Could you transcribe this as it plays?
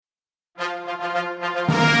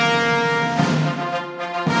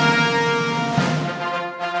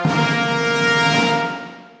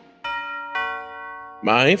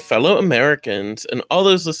My fellow Americans and all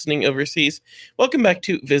those listening overseas, welcome back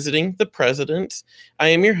to Visiting the Presidents. I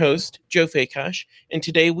am your host, Joe Fakehash, and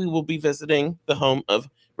today we will be visiting the home of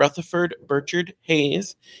Rutherford Burchard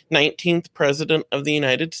Hayes, 19th President of the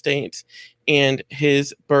United States, and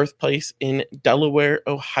his birthplace in Delaware,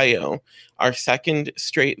 Ohio, our second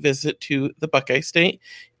straight visit to the Buckeye State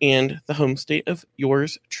and the home state of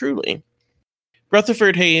yours truly.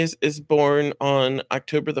 Rutherford Hayes is born on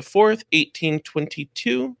October the 4th,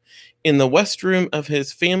 1822, in the West Room of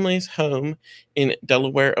his family's home in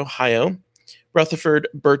Delaware, Ohio. Rutherford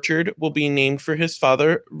Burchard will be named for his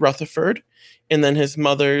father, Rutherford, and then his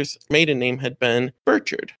mother's maiden name had been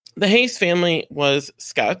Burchard. The Hayes family was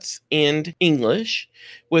Scots and English,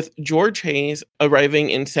 with George Hayes arriving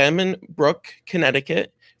in Salmon Brook,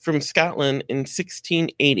 Connecticut, from Scotland in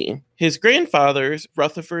 1680. His grandfathers,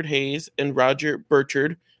 Rutherford Hayes and Roger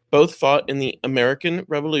Burchard, both fought in the American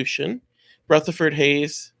Revolution. Rutherford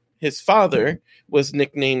Hayes, his father, was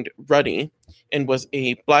nicknamed Ruddy and was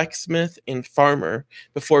a blacksmith and farmer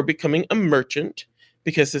before becoming a merchant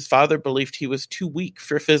because his father believed he was too weak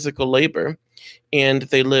for physical labor, and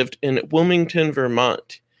they lived in Wilmington,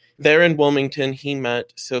 Vermont. There in Wilmington, he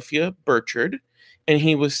met Sophia Burchard, and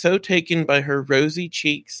he was so taken by her rosy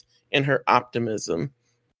cheeks and her optimism.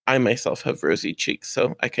 I myself have rosy cheeks,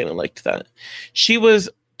 so I kind of liked that. She was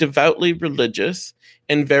devoutly religious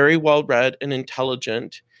and very well-read and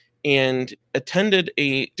intelligent, and attended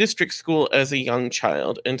a district school as a young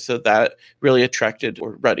child, and so that really attracted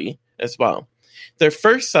Ruddy as well. Their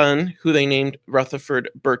first son, who they named Rutherford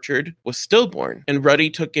Burchard, was stillborn, and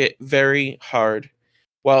Ruddy took it very hard.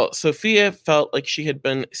 While Sophia felt like she had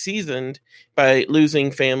been seasoned by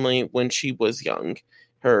losing family when she was young.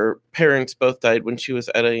 Her parents both died when she was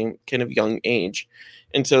at a kind of young age.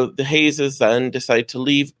 And so the Hayeses then decide to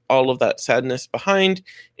leave all of that sadness behind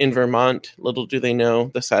in Vermont. Little do they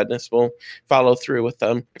know the sadness will follow through with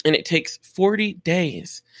them. And it takes 40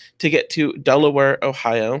 days to get to Delaware,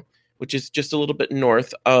 Ohio, which is just a little bit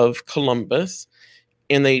north of Columbus.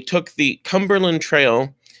 And they took the Cumberland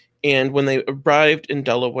Trail. And when they arrived in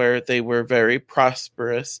Delaware, they were very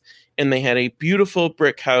prosperous, and they had a beautiful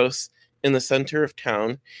brick house in the center of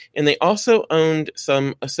town. And they also owned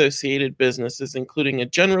some associated businesses, including a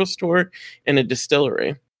general store and a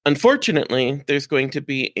distillery. Unfortunately, there's going to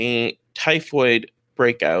be a typhoid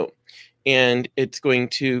breakout, and it's going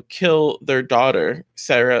to kill their daughter,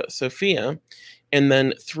 Sarah Sophia. And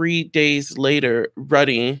then 3 days later,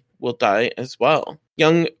 Ruddy will die as well.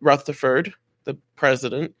 Young Rutherford, the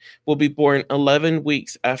president, will be born 11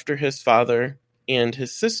 weeks after his father and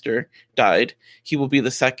his sister died. He will be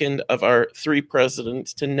the second of our three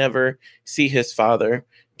presidents to never see his father,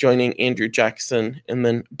 joining Andrew Jackson and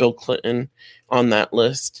then Bill Clinton on that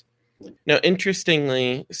list. Now,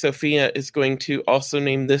 interestingly, Sophia is going to also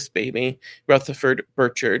name this baby Rutherford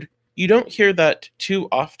Burchard. You don't hear that too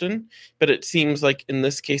often, but it seems like in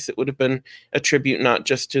this case it would have been a tribute not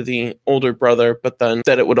just to the older brother, but then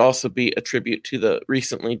that it would also be a tribute to the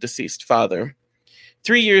recently deceased father.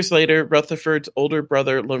 3 years later, Rutherford's older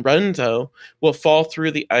brother Lorenzo will fall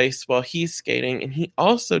through the ice while he's skating, and he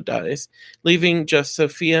also dies, leaving just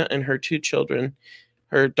Sophia and her two children,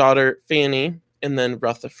 her daughter Fanny, and then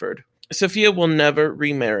Rutherford. Sophia will never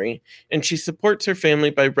remarry, and she supports her family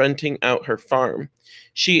by renting out her farm.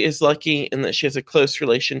 She is lucky in that she has a close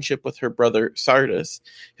relationship with her brother Sardis,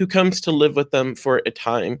 who comes to live with them for a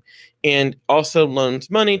time, and also loans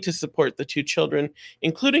money to support the two children,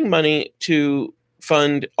 including money to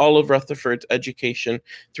fund all of Rutherford's education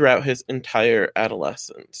throughout his entire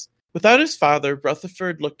adolescence. Without his father,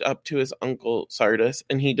 Rutherford looked up to his uncle Sardis,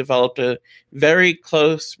 and he developed a very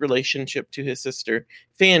close relationship to his sister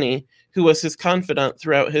Fanny, who was his confidant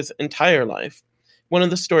throughout his entire life. One of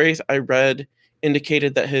the stories I read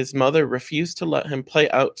indicated that his mother refused to let him play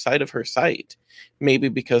outside of her sight, maybe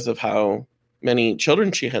because of how many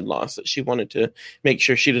children she had lost, that she wanted to make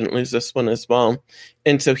sure she didn't lose this one as well.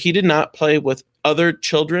 And so he did not play with other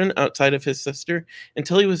children outside of his sister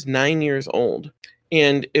until he was 9 years old.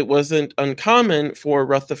 And it wasn't uncommon for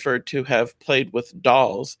Rutherford to have played with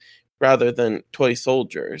dolls rather than toy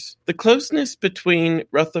soldiers. The closeness between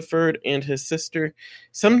Rutherford and his sister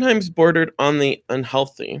sometimes bordered on the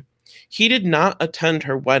unhealthy. He did not attend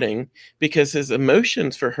her wedding because his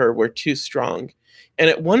emotions for her were too strong. And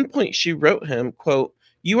at one point she wrote him, quote,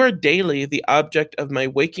 "You are daily the object of my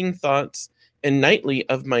waking thoughts and nightly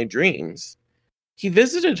of my dreams." He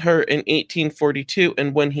visited her in 1842,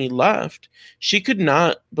 and when he left, she could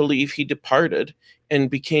not believe he departed and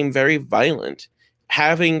became very violent,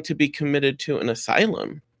 having to be committed to an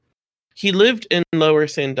asylum. He lived in Lower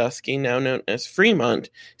Sandusky, now known as Fremont,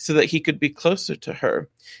 so that he could be closer to her.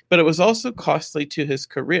 But it was also costly to his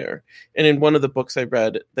career. And in one of the books I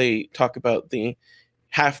read, they talk about the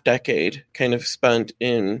half decade kind of spent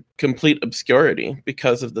in complete obscurity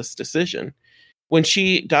because of this decision. When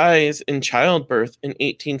she dies in childbirth in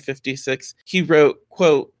 1856, he wrote,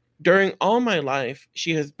 quote, "During all my life,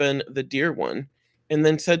 she has been the dear one," and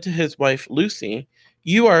then said to his wife, Lucy,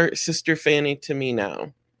 "You are Sister Fanny to me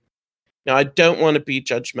now." Now, I don't want to be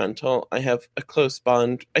judgmental. I have a close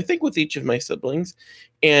bond, I think, with each of my siblings,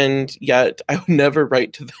 and yet I would never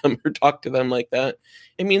write to them or talk to them like that.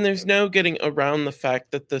 I mean, there's no getting around the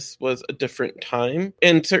fact that this was a different time,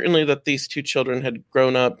 and certainly that these two children had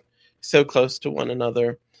grown up so close to one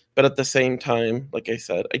another. But at the same time, like I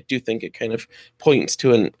said, I do think it kind of points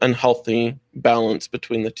to an unhealthy balance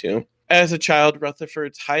between the two. As a child,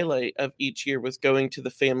 Rutherford's highlight of each year was going to the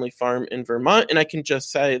family farm in Vermont. And I can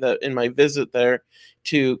just say that in my visit there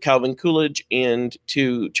to Calvin Coolidge and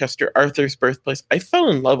to Chester Arthur's birthplace, I fell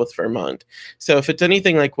in love with Vermont. So if it's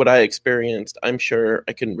anything like what I experienced, I'm sure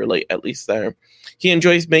I can relate at least there. He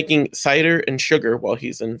enjoys making cider and sugar while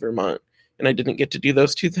he's in Vermont. And I didn't get to do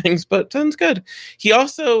those two things, but sounds good. He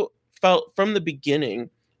also felt from the beginning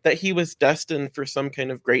that he was destined for some kind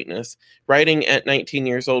of greatness, writing at 19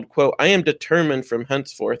 years old, quote, "I am determined from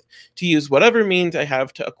henceforth to use whatever means I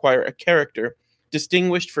have to acquire a character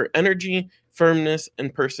distinguished for energy, firmness,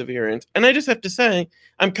 and perseverance." And I just have to say,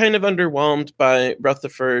 I'm kind of underwhelmed by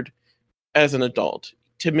Rutherford as an adult.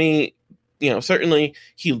 To me, certainly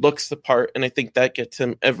he looks the part, and I think that gets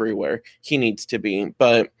him everywhere he needs to be.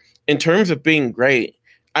 But in terms of being great,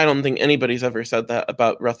 I don't think anybody's ever said that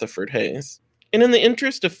about Rutherford Hayes. And in the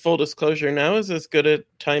interest of full disclosure, now is as good a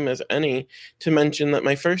time as any to mention that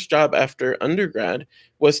my first job after undergrad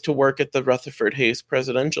was to work at the Rutherford Hayes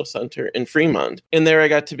Presidential Center in Fremont. And there I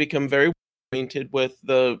got to become very acquainted with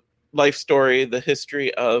the life story, the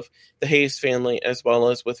history of the Hayes family, as well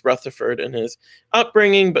as with Rutherford and his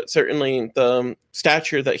upbringing, but certainly the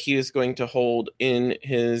stature that he is going to hold in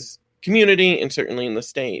his community and certainly in the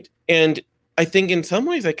state. And I think in some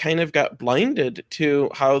ways I kind of got blinded to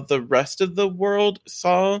how the rest of the world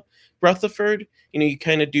saw Rutherford. You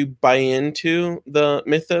kind of do buy into the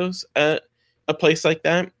mythos at a place like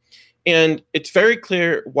that. And it's very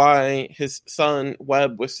clear why his son,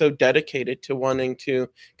 Webb, was so dedicated to wanting to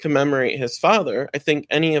commemorate his father. I think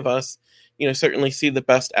any of us, certainly see the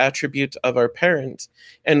best attributes of our parents.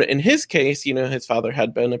 And in his case, his father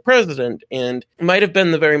had been a president and might have been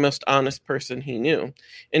the very most honest person he knew.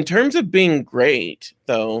 In terms of being great,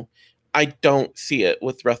 though, I don't see it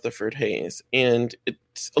with Rutherford Hayes. And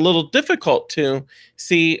it's a little difficult to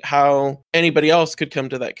see how anybody else could come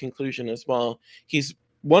to that conclusion as well. He's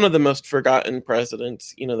one of the most forgotten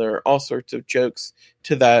presidents. There are all sorts of jokes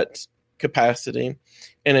to that capacity.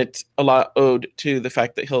 And it's a lot owed to the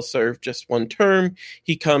fact that he'll serve just one term.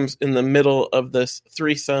 He comes in the middle of this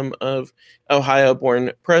threesome of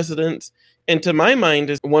Ohio-born presidents. And to my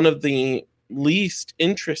mind, is one of the least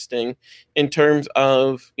interesting in terms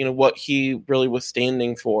of, what he really was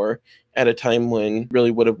standing for at a time when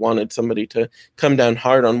really would have wanted somebody to come down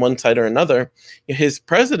hard on one side or another. His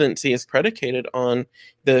presidency is predicated on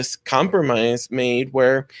this compromise made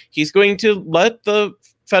where he's going to let the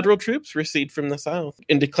federal troops recede from the South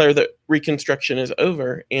and declare that Reconstruction is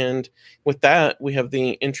over. And with that, we have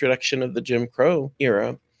the introduction of the Jim Crow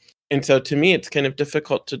era. And so to me, it's kind of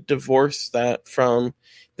difficult to divorce that from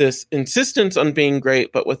this insistence on being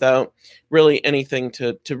great, but without really anything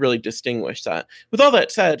to really distinguish that. With all that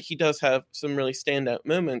said, he does have some really standout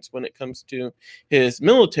moments when it comes to his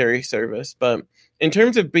military service. But in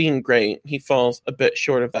terms of being great, he falls a bit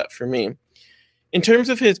short of that for me. In terms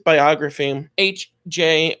of his biography,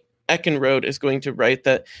 H.J. Eckenrode is going to write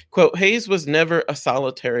that, quote, "Hayes was never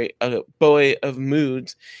a boy of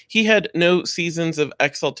moods. He had no seasons of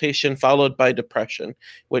exaltation followed by depression,"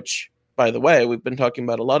 which, by the way, we've been talking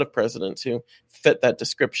about a lot of presidents who fit that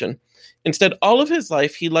description. Instead, all of his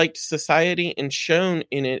life, he liked society and shone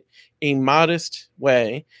in it a modest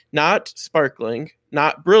way, not sparkling,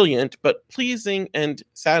 not brilliant, but pleasing and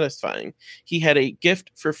satisfying. He had a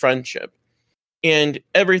gift for friendship. And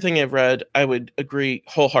everything I've read, I would agree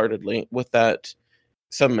wholeheartedly with that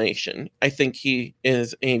summation. I think he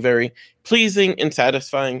is a very pleasing and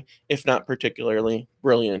satisfying, if not particularly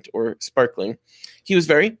brilliant or sparkling. He was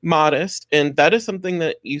very modest, and that is something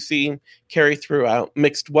that you see carry throughout.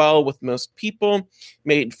 Mixed well with most people,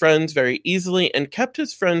 made friends very easily, and kept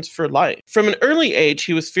his friends for life. From an early age,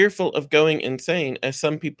 he was fearful of going insane, as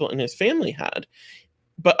some people in his family had.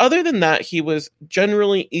 But other than that, he was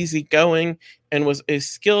generally easygoing and was a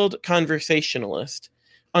skilled conversationalist.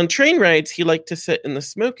 On train rides, he liked to sit in the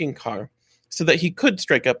smoking car so that he could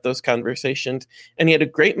strike up those conversations, and he had a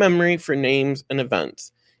great memory for names and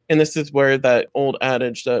events. And this is where that old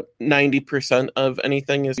adage that 90% of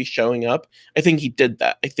anything is showing up. I think he did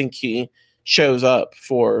that. I think he shows up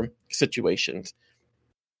for situations.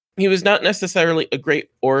 He was not necessarily a great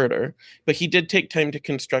orator, but he did take time to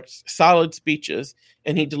construct solid speeches,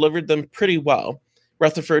 and he delivered them pretty well.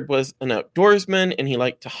 Rutherford was an outdoorsman, and he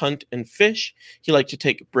liked to hunt and fish. He liked to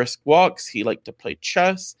take brisk walks. He liked to play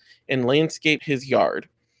chess and landscape his yard.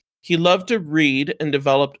 He loved to read and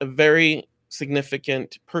developed a very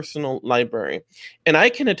significant personal library. And I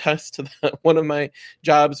can attest to that. One of my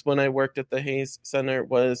jobs when I worked at the Hayes Center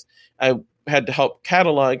was I had to help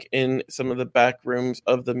catalog in some of the back rooms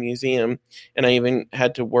of the museum. And I even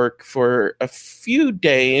had to work for a few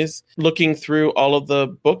days looking through all of the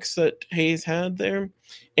books that Hayes had there,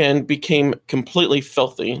 and became completely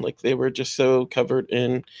filthy. Like, they were just so covered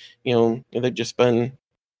in, they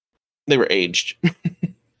were aged.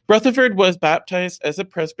 Rutherford was baptized as a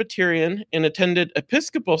Presbyterian and attended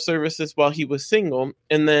Episcopal services while he was single,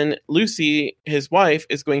 and then Lucy, his wife,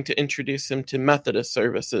 is going to introduce him to Methodist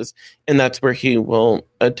services, and that's where he will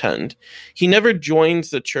attend. He never joins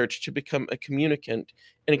the church to become a communicant,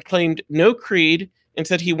 and he claimed no creed and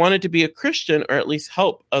said he wanted to be a Christian or at least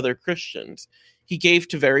help other Christians. He gave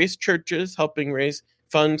to various churches, helping raise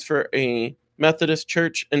funds for a Methodist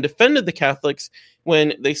church, and defended the Catholics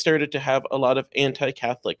when they started to have a lot of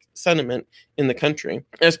anti-Catholic sentiment in the country.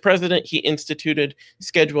 As president, he instituted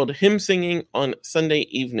scheduled hymn singing on Sunday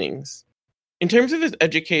evenings. In terms of his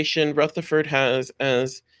education, Rutherford has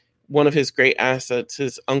as one of his great assets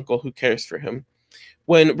his uncle who cares for him.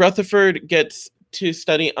 When Rutherford gets to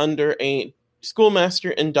study under a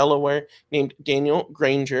schoolmaster in Delaware named Daniel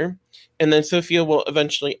Granger, and then Sophia will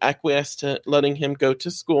eventually acquiesce to letting him go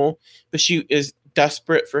to school, but she is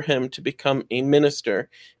desperate for him to become a minister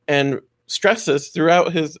and stresses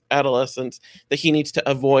throughout his adolescence that he needs to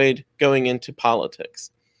avoid going into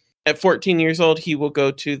politics. At 14 years old, he will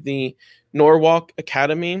go to the Norwalk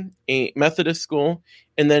Academy, a Methodist school,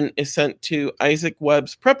 and then is sent to Isaac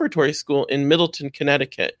Webb's preparatory school in Middleton,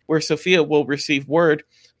 Connecticut, where Sophia will receive word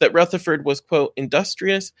that Rutherford was, quote,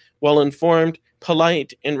 industrious, well-informed,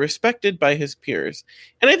 polite, and respected by his peers.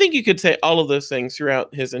 And I think you could say all of those things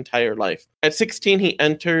throughout his entire life. At 16, he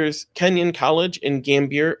enters Kenyon College in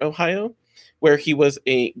Gambier, Ohio, where he was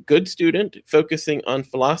a good student, focusing on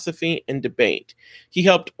philosophy and debate. He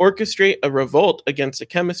helped orchestrate a revolt against a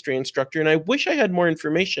chemistry instructor, and I wish I had more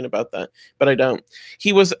information about that, but I don't.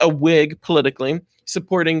 He was a Whig politically,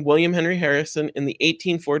 supporting William Henry Harrison in the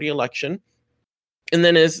 1840 election, and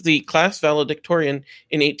then is the class valedictorian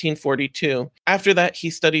in 1842. After that,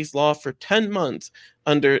 he studies law for 10 months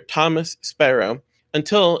under Thomas Sparrow,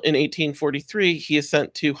 until in 1843 he is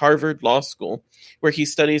sent to Harvard Law School, where he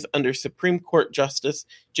studies under Supreme Court Justice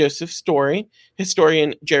Joseph Story,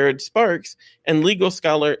 historian Jared Sparks, and legal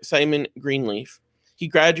scholar Simon Greenleaf. He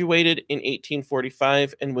graduated in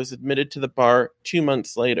 1845 and was admitted to the bar 2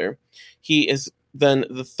 months later. He is then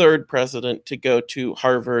the third president to go to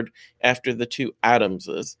Harvard after the two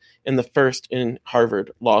Adamses, and the first in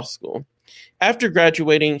Harvard Law School. After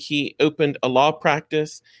graduating, he opened a law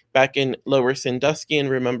practice back in Lower Sandusky, and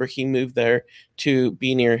remember, he moved there to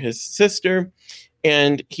be near his sister,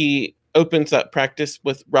 and he opens that practice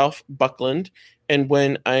with Ralph Buckland. And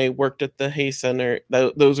when I worked at the Hayes Center,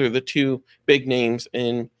 those are the two big names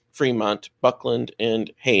in Fremont, Buckland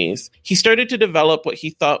and Hayes. He started to develop what he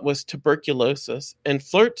thought was tuberculosis and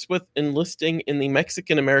flirts with enlisting in the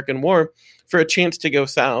Mexican-American War for a chance to go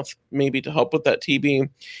south, maybe to help with that TB,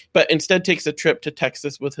 but instead takes a trip to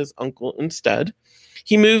Texas with his uncle instead.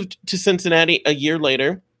 He moved to Cincinnati a year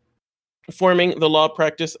later, forming the law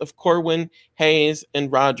practice of Corwin, Hayes,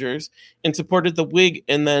 and Rogers, and supported the Whig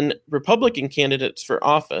and then Republican candidates for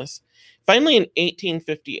office. Finally, in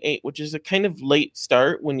 1858, which is a kind of late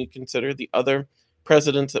start when you consider the other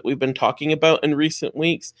presidents that we've been talking about in recent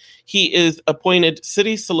weeks, he is appointed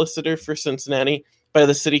city solicitor for Cincinnati by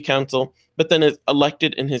the city council, but then is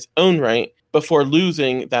elected in his own right before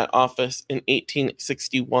losing that office in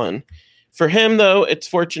 1861. For him, though, it's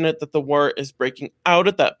fortunate that the war is breaking out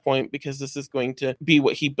at that point, because this is going to be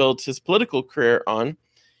what he builds his political career on.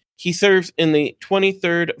 He serves in the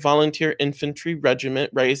 23rd Volunteer Infantry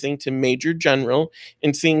Regiment, rising to Major General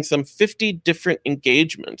and seeing some 50 different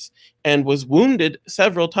engagements, and was wounded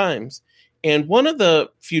several times. And one of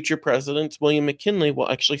the future presidents, William McKinley, will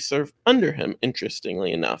actually serve under him,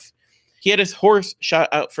 interestingly enough. He had his horse shot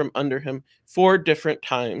out from under him 4 different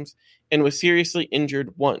times and was seriously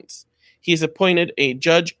injured once. He is appointed a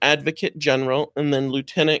judge advocate general and then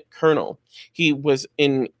lieutenant colonel. He was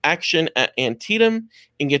in action at Antietam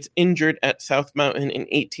and gets injured at South Mountain in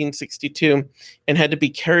 1862 and had to be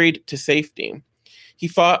carried to safety. He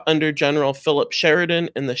fought under General Philip Sheridan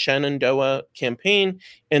in the Shenandoah campaign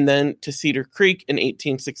and then to Cedar Creek in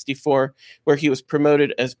 1864, where he was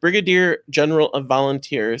promoted as Brigadier General of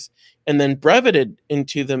Volunteers and then breveted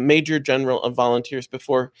into the Major General of Volunteers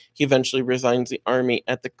before he eventually resigns the Army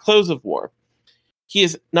at the close of war. He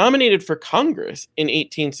is nominated for Congress in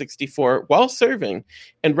 1864 while serving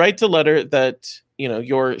and writes a letter that,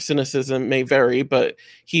 your cynicism may vary, but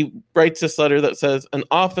he writes this letter that says, "An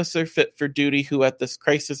officer fit for duty who at this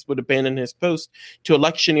crisis would abandon his post to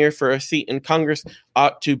electioneer for a seat in Congress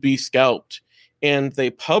ought to be scalped." And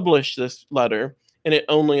they publish this letter, and it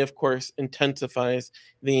only, of course, intensifies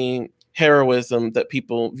the heroism that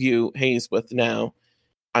people view Hayes with now.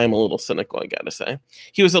 I'm a little cynical, I gotta say.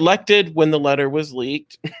 He was elected when the letter was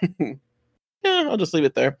leaked. Yeah, I'll just leave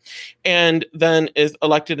it there. And then is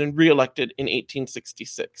elected and reelected in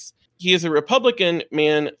 1866. He is a Republican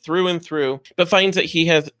man through and through, but finds that he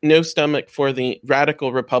has no stomach for the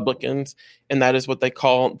radical Republicans, and that is what they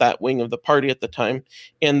call that wing of the party at the time,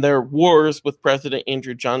 and their wars with President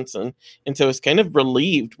Andrew Johnson. And so is kind of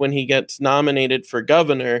relieved when he gets nominated for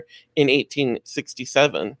governor in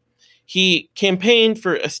 1867. He campaigned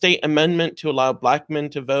for a state amendment to allow black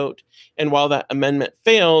men to vote, and while that amendment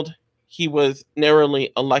failed, he was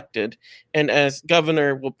narrowly elected, and as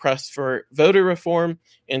governor will press for voter reform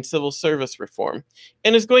and civil service reform,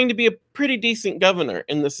 and is going to be a pretty decent governor,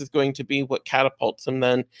 and this is going to be what catapults him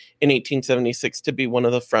then in 1876 to be one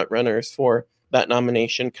of the front runners for that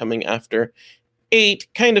nomination, coming after 8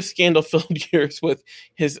 kind of scandal-filled years with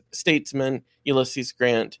his statesman, Ulysses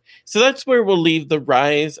Grant. So that's where we'll leave the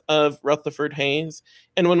rise of Rutherford Hayes,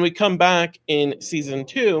 and when we come back in season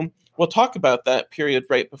 2, we'll talk about that period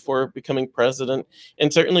right before becoming president,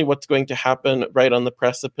 and certainly what's going to happen right on the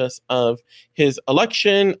precipice of his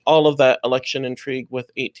election, all of that election intrigue with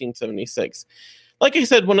 1876. Like I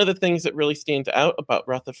said, one of the things that really stands out about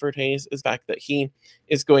Rutherford Hayes is the fact that he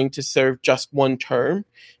is going to serve just one term,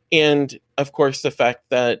 and of course the fact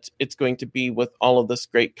that it's going to be with all of this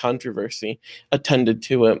great controversy attended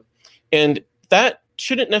to it. And that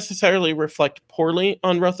shouldn't necessarily reflect poorly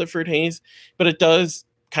on Rutherford Hayes, but it does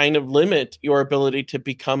kind of limit your ability to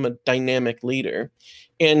become a dynamic leader.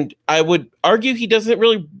 And I would argue he doesn't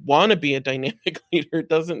really want to be a dynamic leader. It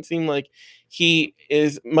doesn't seem like he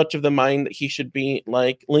is much of the mind that he should be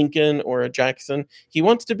like Lincoln or a Jackson. He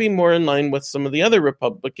wants to be more in line with some of the other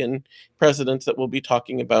Republican presidents that we'll be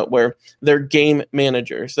talking about, where they're game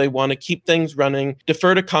managers. They want to keep things running,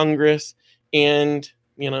 defer to Congress, and,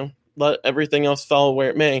 let everything else fall where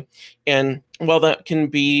it may. And while that can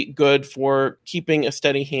be good for keeping a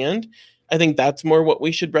steady hand, I think that's more what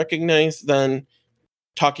we should recognize than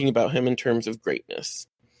talking about him in terms of greatness.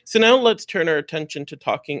 So now let's turn our attention to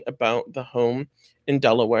talking about the home in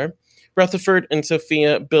Delaware. Rutherford and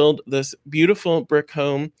Sophia build this beautiful brick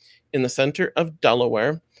home in the center of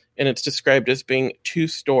Delaware, and it's described as being 2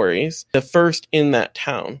 stories, the first in that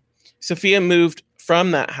town. Sophia moved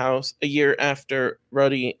from that house a year after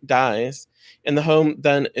Ruddy dies, and the home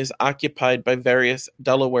then is occupied by various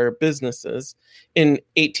Delaware businesses. In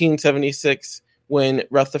 1876, when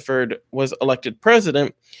Rutherford was elected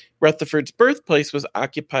president, Rutherford's birthplace was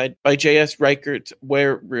occupied by J.S. Reichert's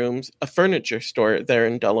Ware Rooms, a furniture store there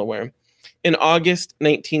in Delaware. In August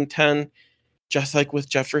 1910, just like with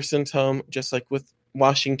Jefferson's home, just like with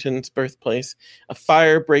Washington's birthplace, a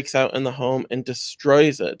fire breaks out in the home and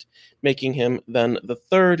destroys it, making him then the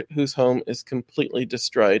 3rd whose home is completely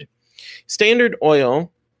destroyed. Standard Oil,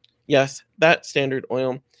 yes, that Standard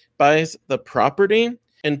Oil, buys the property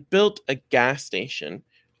and built a gas station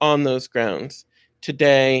on those grounds.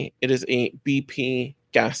 Today, it is a BP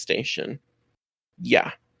gas station.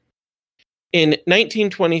 Yeah. In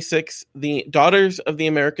 1926, the Daughters of the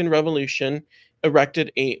American Revolution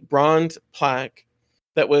erected a bronze plaque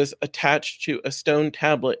that was attached to a stone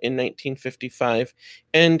tablet in 1955.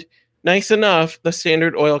 And nice enough, the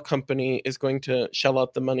Standard Oil Company is going to shell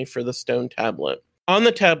out the money for the stone tablet. On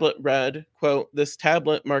the tablet read, quote, "This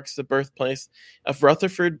tablet marks the birthplace of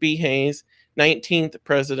Rutherford B. Hayes, 19th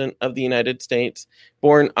President of the United States,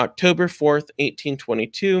 born October 4th,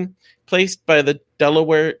 1822, placed by the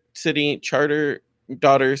Delaware City Charter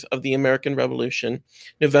Daughters of the American Revolution,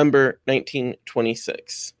 November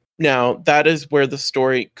 1926. Now, that is where the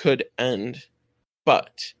story could end,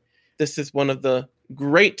 but this is one of the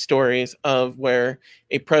great stories of where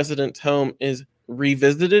a president's home is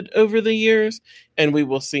revisited over the years, and we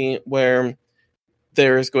will see where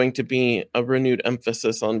there is going to be a renewed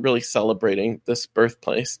emphasis on really celebrating this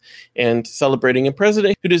birthplace and celebrating a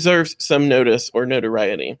president who deserves some notice or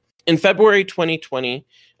notoriety. In February 2020,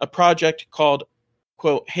 a project called,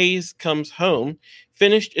 quote, Hayes Comes Home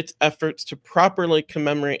finished its efforts to properly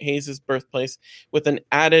commemorate Hayes's birthplace with an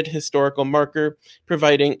added historical marker,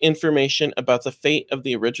 providing information about the fate of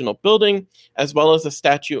the original building, as well as a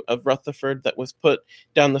statue of Rutherford that was put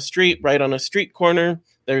down the street right on a street corner.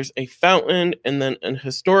 There's a fountain and then an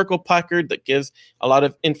historical placard that gives a lot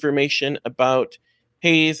of information about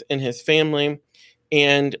Hayes and his family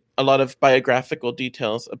and a lot of biographical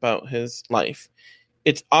details about his life.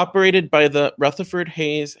 It's operated by the Rutherford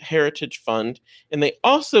Hayes Heritage Fund, and they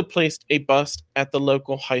also placed a bust at the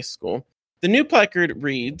local high school. The new placard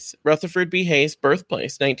reads, Rutherford B. Hayes,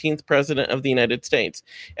 birthplace, 19th President of the United States.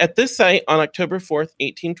 At this site, on October 4th,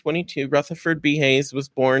 1822, Rutherford B. Hayes was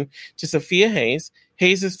born to Sophia Hayes.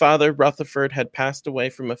 Hayes' father, Rutherford, had passed away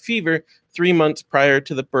from a fever 3 months prior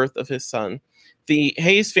to the birth of his son. The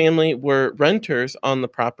Hayes family were renters on the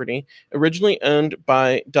property, originally owned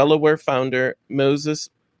by Delaware founder Moses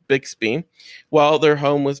Bixby, while their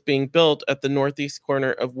home was being built at the northeast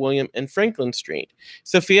corner of William and Franklin Street.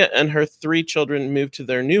 Sophia and her 3 children moved to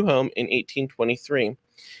their new home in 1823.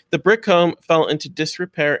 The brick home fell into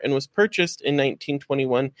disrepair and was purchased in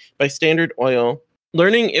 1921 by Standard Oil.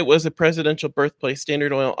 Learning it was a presidential birthplace,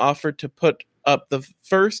 Standard Oil offered to put up the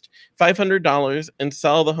first $500 and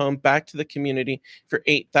sell the home back to the community for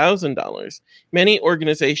 $8,000. Many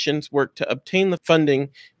organizations worked to obtain the funding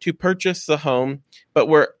to purchase the home, but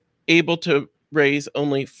were able to raise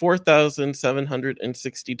only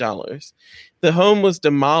 $4,760. The home was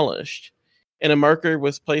demolished, and a marker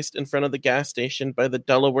was placed in front of the gas station by the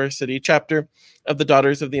Delaware City chapter of the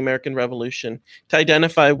Daughters of the American Revolution to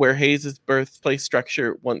identify where Hayes' birthplace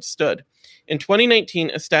structure once stood. In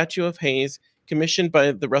 2019, a statue of Hayes, commissioned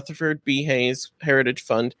by the Rutherford B. Hayes Heritage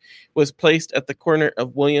Fund, was placed at the corner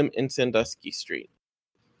of William and Sandusky Street.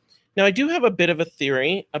 Now, I do have a bit of a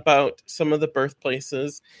theory about some of the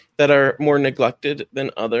birthplaces that are more neglected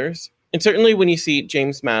than others. And certainly when you see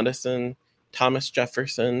James Madison, Thomas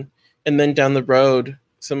Jefferson, and then down the road,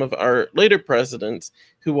 some of our later presidents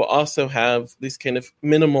who will also have these kind of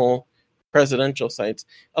minimal presidential sites,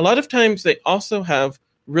 a lot of times they also have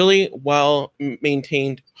really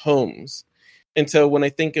well-maintained homes. And so when I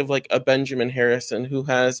think of like a Benjamin Harrison, who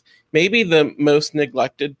has maybe the most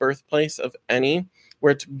neglected birthplace of any,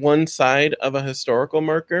 where it's one side of a historical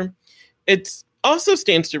marker, it also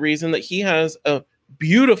stands to reason that he has a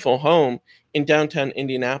beautiful home in downtown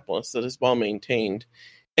Indianapolis that is well-maintained.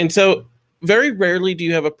 And so very rarely do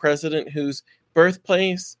you have a president whose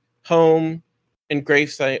birthplace, home, and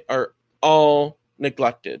gravesite are all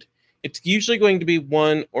neglected. It's usually going to be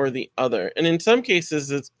one or the other. And in some cases,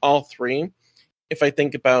 it's all three. If I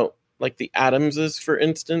think about like the Adamses, for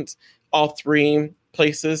instance, all 3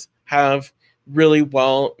 places have really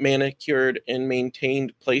well manicured and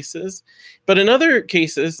maintained places. But in other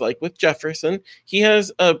cases, like with Jefferson, he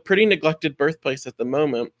has a pretty neglected birthplace at the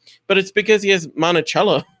moment, but it's because he has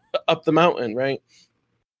Monticello up the mountain, right?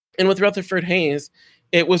 And with Rutherford Hayes,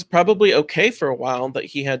 it was probably okay for a while that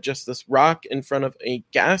he had just this rock in front of a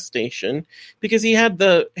gas station because he had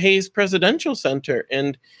the Hayes Presidential Center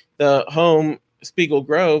and the home Spiegel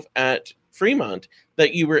Grove at Fremont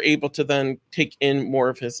that you were able to then take in more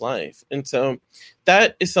of his life. And so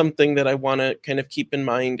that is something that I want to kind of keep in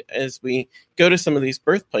mind as we go to some of these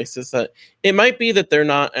birthplaces, that it might be that they're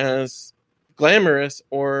not as glamorous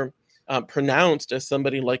or pronounced as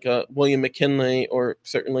somebody like a William McKinley or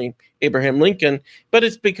certainly Abraham Lincoln, but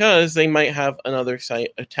it's because they might have another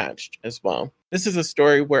site attached as well. This is a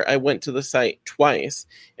story where I went to the site twice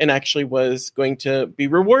and actually was going to be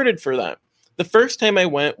rewarded for that. The first time I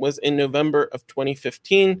went was in November of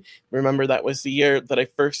 2015. Remember, that was the year that I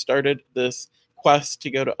first started this quest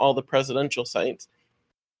to go to all the presidential sites.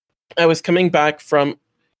 I was coming back from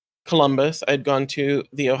Columbus. I'd gone to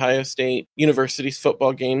the Ohio State University's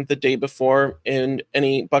football game the day before, and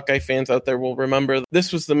any Buckeye fans out there will remember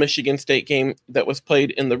this was the Michigan State game that was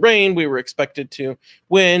played in the rain. We were expected to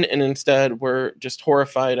win, and instead we're just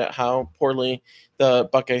horrified at how poorly the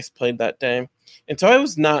Buckeyes played that day. And so I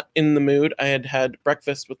was not in the mood. I had had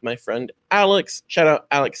breakfast with my friend Alex. Shout out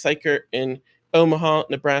Alex Seiker in Omaha,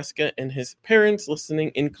 Nebraska, and his parents listening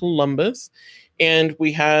in Columbus. And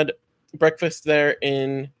we had breakfast there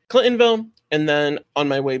in Clintonville. And then on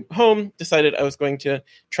my way home, decided I was going to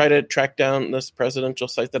try to track down this presidential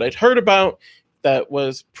site that I'd heard about that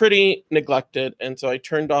was pretty neglected. And so I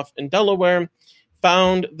turned off in Delaware,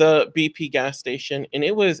 found the BP gas station, and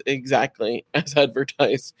it was exactly as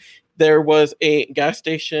advertised. there was a gas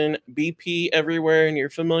station, BP everywhere, and you're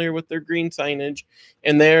familiar with their green signage.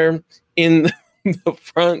 And there in the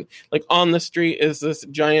front, like on the street, is this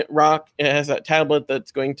giant rock. It has that tablet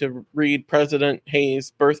that's going to read President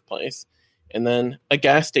Hayes' birthplace, and then a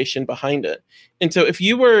gas station behind it. And so if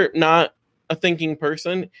you were not a thinking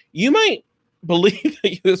person, you might believe that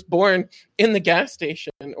he was born in the gas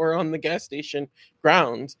station or on the gas station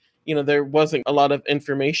grounds. There wasn't a lot of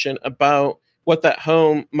information about what that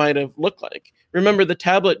home might have looked like. Remember, the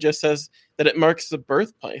tablet just says that it marks the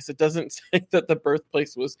birthplace. It doesn't say that the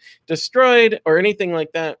birthplace was destroyed or anything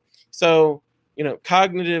like that. So,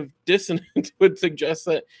 cognitive dissonance would suggest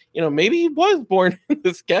that, maybe he was born in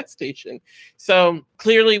this gas station. So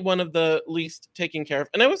clearly one of the least taken care of.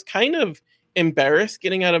 And I was kind of embarrassed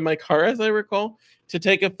getting out of my car, as I recall, to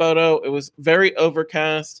take a photo. It was very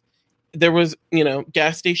overcast. There was,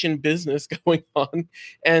 gas station business going on.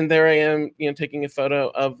 And there I am, taking a photo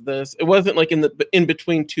of this. It wasn't like in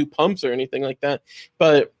between two pumps or anything like that.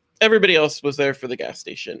 But everybody else was there for the gas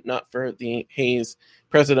station, not for the Hayes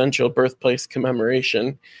presidential birthplace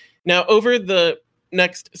commemoration. Now, over the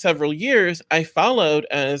next several years, I followed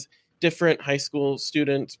as different high school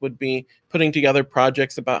students would be putting together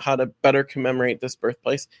projects about how to better commemorate this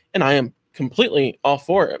birthplace. And I am completely all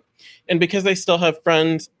for it. And because I still have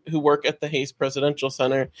friends who work at the Hayes Presidential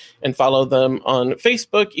Center and follow them on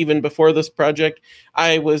Facebook, even before this project,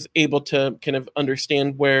 I was able to kind of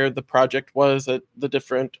understand where the project was at the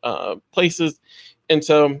different places. And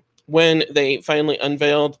so when they finally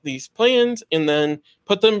unveiled these plans and then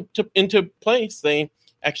put them into place, they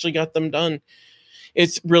actually got them done.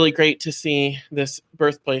 It's really great to see this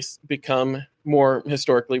birthplace become more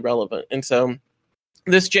historically relevant. And so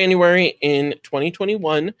this January in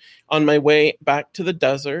 2021, on my way back to the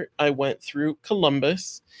desert, I went through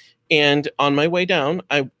Columbus. And on my way down,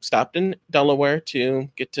 I stopped in Delaware to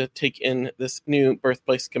get to take in this new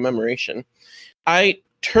birthplace commemoration. I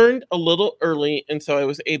turned a little early, and so I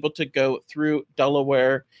was able to go through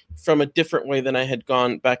Delaware from a different way than I had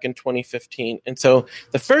gone back in 2015. And so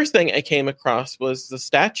the first thing I came across was the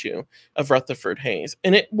statue of Rutherford Hayes,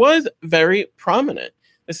 and it was very prominent.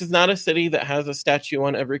 This is not a city that has a statue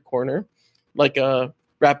on every corner, like a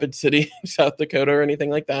Rapid City, South Dakota, or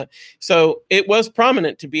anything like that. So it was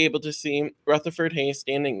prominent to be able to see Rutherford Hayes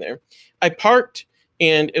standing there. I parked,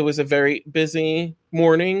 and it was a very busy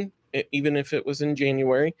morning, even if it was in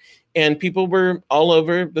January, and people were all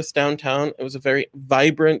over this downtown. It was a very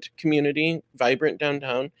vibrant community, vibrant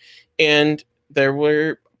downtown, and there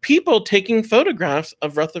were people taking photographs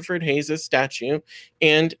of Rutherford Hayes' statue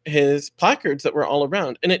and his placards that were all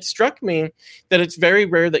around. And it struck me that it's very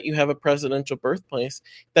rare that you have a presidential birthplace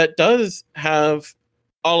that does have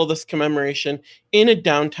all of this commemoration in a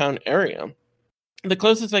downtown area. The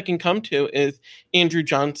closest I can come to is Andrew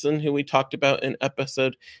Johnson, who we talked about in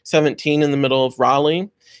episode 17 in the middle of Raleigh.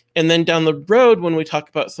 And then down the road, when we talk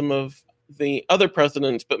about some of the other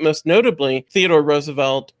presidents, but most notably Theodore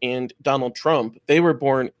Roosevelt and Donald Trump, they were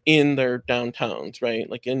born in their downtowns, right?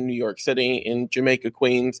 Like in New York City, in Jamaica,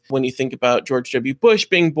 Queens. When you think about George W. Bush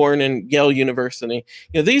being born in Yale University,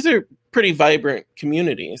 these are pretty vibrant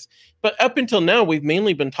communities. But up until now, we've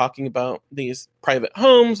mainly been talking about these private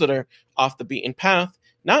homes that are off the beaten path.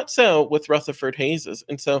 Not so with Rutherford Hayes'.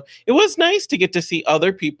 And so it was nice to get to see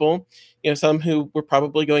other people, some who were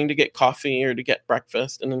probably going to get coffee or to get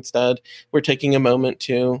breakfast, and instead were taking a moment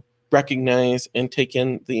to recognize and take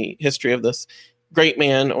in the history of this great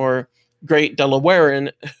man or great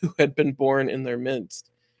Delawarean who had been born in their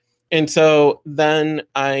midst. And so then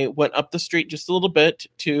I went up the street just a little bit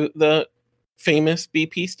to the famous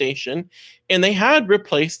BP station, and they had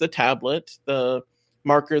replaced the tablet, the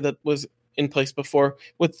marker that was in place before,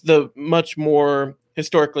 with the much more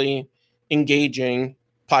historically engaging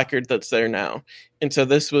placard that's there now. And so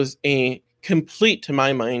this was a complete, to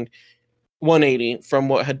my mind, 180 from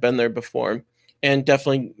what had been there before, and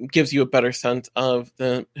definitely gives you a better sense of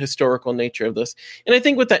the historical nature of this. And I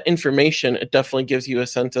think with that information, it definitely gives you a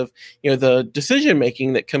sense of, the decision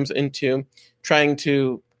making that comes into trying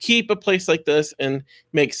to keep a place like this and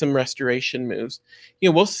make some restoration moves.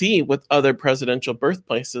 We'll see with other presidential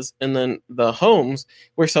birthplaces and then the homes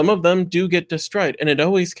where some of them do get destroyed. And it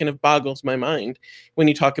always kind of boggles my mind when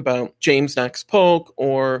you talk about James Knox Polk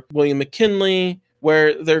or William McKinley,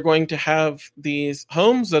 where they're going to have these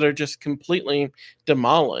homes that are just completely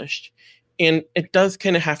demolished. And it does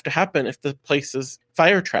kind of have to happen if the place is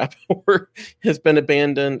fire trap or has been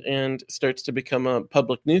abandoned and starts to become a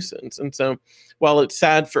public nuisance. And so while it's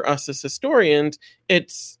sad for us as historians,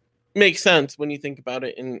 it makes sense when you think about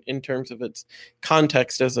it in terms of its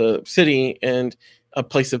context as a city and a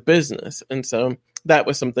place of business. And so that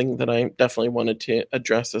was something that I definitely wanted to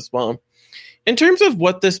address as well. In terms of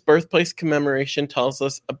what this birthplace commemoration tells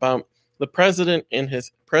us about the president and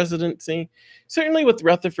his presidency, certainly with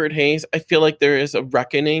Rutherford Hayes, I feel like there is a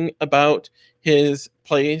reckoning about his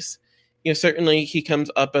place. Certainly he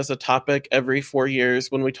comes up as a topic every 4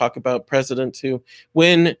 years when we talk about presidents who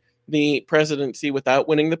win the presidency without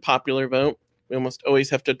winning the popular vote. We almost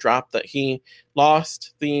always have to drop that he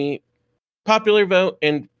lost the popular vote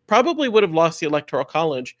and probably would have lost the Electoral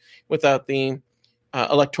College without the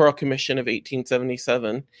Electoral Commission of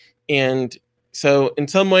 1877. And so in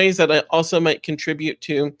some ways that also might contribute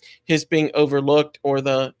to his being overlooked, or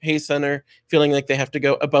the Hayes Center feeling like they have to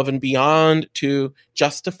go above and beyond to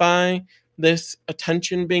justify this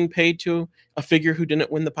attention being paid to a figure who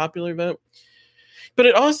didn't win the popular vote. But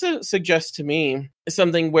it also suggests to me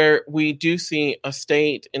something where we do see a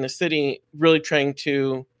state and a city really trying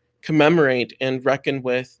to commemorate and reckon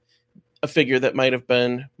with a figure that might have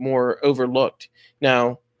been more overlooked.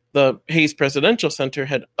 Now, the Hayes Presidential Center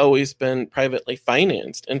had always been privately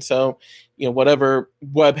financed. And so, whatever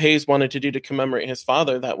Webb Hayes wanted to do to commemorate his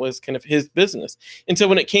father, that was kind of his business. And so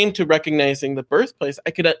when it came to recognizing the birthplace,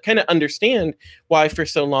 I could kind of understand why for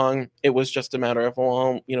so long it was just a matter of,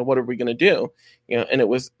 well, what are we going to do? And it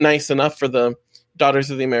was nice enough for the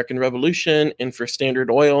Daughters of the American Revolution and for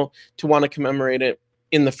Standard Oil to want to commemorate it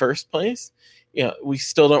in the first place. We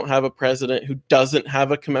still don't have a president who doesn't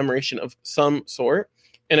have a commemoration of some sort.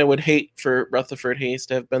 And I would hate for Rutherford Hayes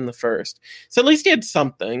to have been the first. So at least he had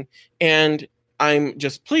something. And I'm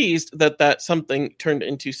just pleased that that something turned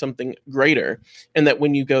into something greater. And that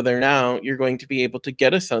when you go there now, you're going to be able to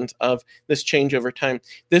get a sense of this change over time.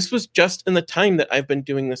 This was just in the time that I've been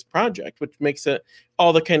doing this project, which makes it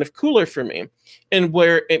all the kind of cooler for me. And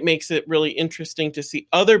where it makes it really interesting to see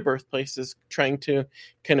other birthplaces trying to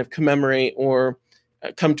kind of commemorate or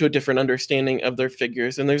come to a different understanding of their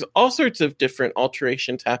figures. And there's all sorts of different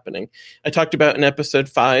alterations happening. I talked about in episode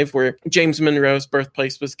 5 where James Monroe's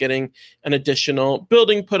birthplace was getting an additional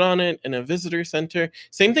building put on it and a visitor center.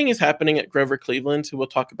 Same thing is happening at Grover Cleveland, who we'll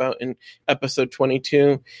talk about in episode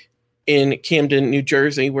 22, in Camden, New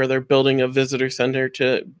Jersey, where they're building a visitor center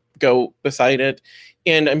to go beside it.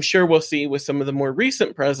 And I'm sure we'll see with some of the more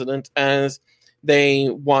recent presidents, as they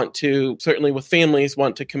want to, certainly with families,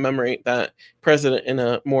 want to commemorate that president in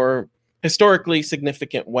a more historically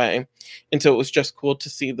significant way. And so it was just cool to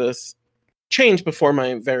see this change before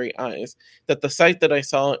my very eyes, that the site that I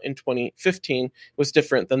saw in 2015 was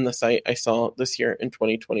different than the site I saw this year in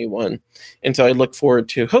 2021. And so I look forward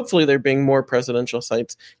to hopefully there being more presidential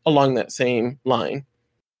sites along that same line.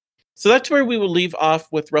 So that's where we will leave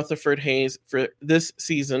off with Rutherford Hayes for this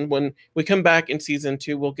season. When we come back in season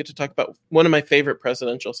 2, we'll get to talk about one of my favorite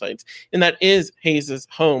presidential sites, and that is Hayes's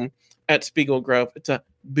home at Spiegel Grove. It's a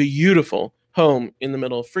beautiful home in the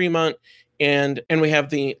middle of Fremont, and we have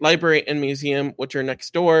the library and museum, which are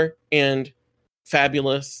next door, and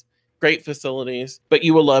fabulous, great facilities. But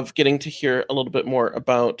you will love getting to hear a little bit more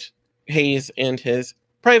about Hayes and his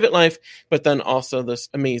private life, but then also this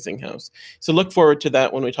amazing house. So look forward to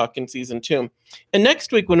that when we talk in season 2. And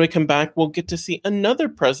next week when we come back, we'll get to see another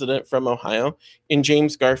president from Ohio in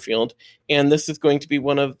James Garfield. And this is going to be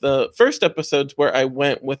one of the first episodes where I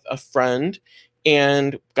went with a friend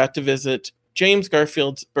and got to visit James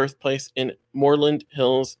Garfield's birthplace in Moreland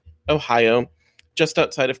Hills, Ohio, just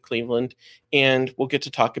outside of Cleveland. And we'll get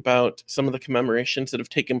to talk about some of the commemorations that have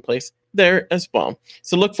taken place there as well.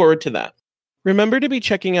 So look forward to that. Remember to be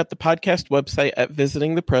checking out the podcast website at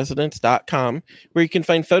visitingthepresidents.com, where you can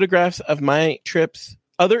find photographs of my trips,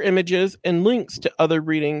 other images, and links to other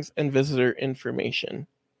readings and visitor information.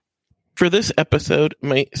 For this episode,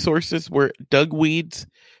 my sources were Doug Weed's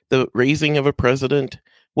The Raising of a President,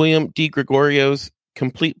 William D. Gregorio's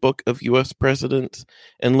Complete Book of U.S. Presidents,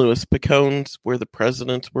 and Louis Picone's Where the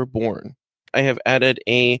Presidents Were Born. I have added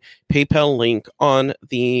a PayPal link on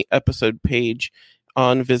the episode page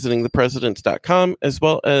on visitingthepresidents.com, as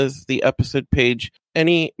well as the episode page.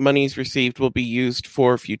 Any monies received will be used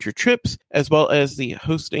for future trips, as well as the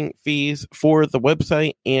hosting fees for the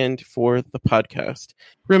website and for the podcast.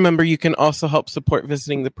 Remember, you can also help support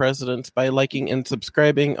Visiting the Presidents by liking and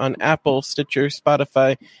subscribing on Apple, Stitcher,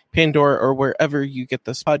 Spotify, Pandora, or wherever you get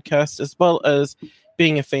this podcast, as well as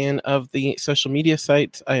being a fan of the social media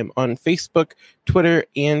sites. I am on Facebook, Twitter,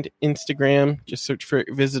 and Instagram. Just search for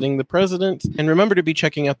Visiting the Presidents. And remember to be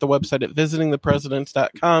checking out the website at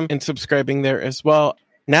visitingthepresidents.com and subscribing there as well.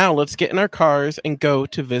 Now let's get in our cars and go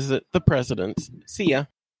to visit the presidents. See ya.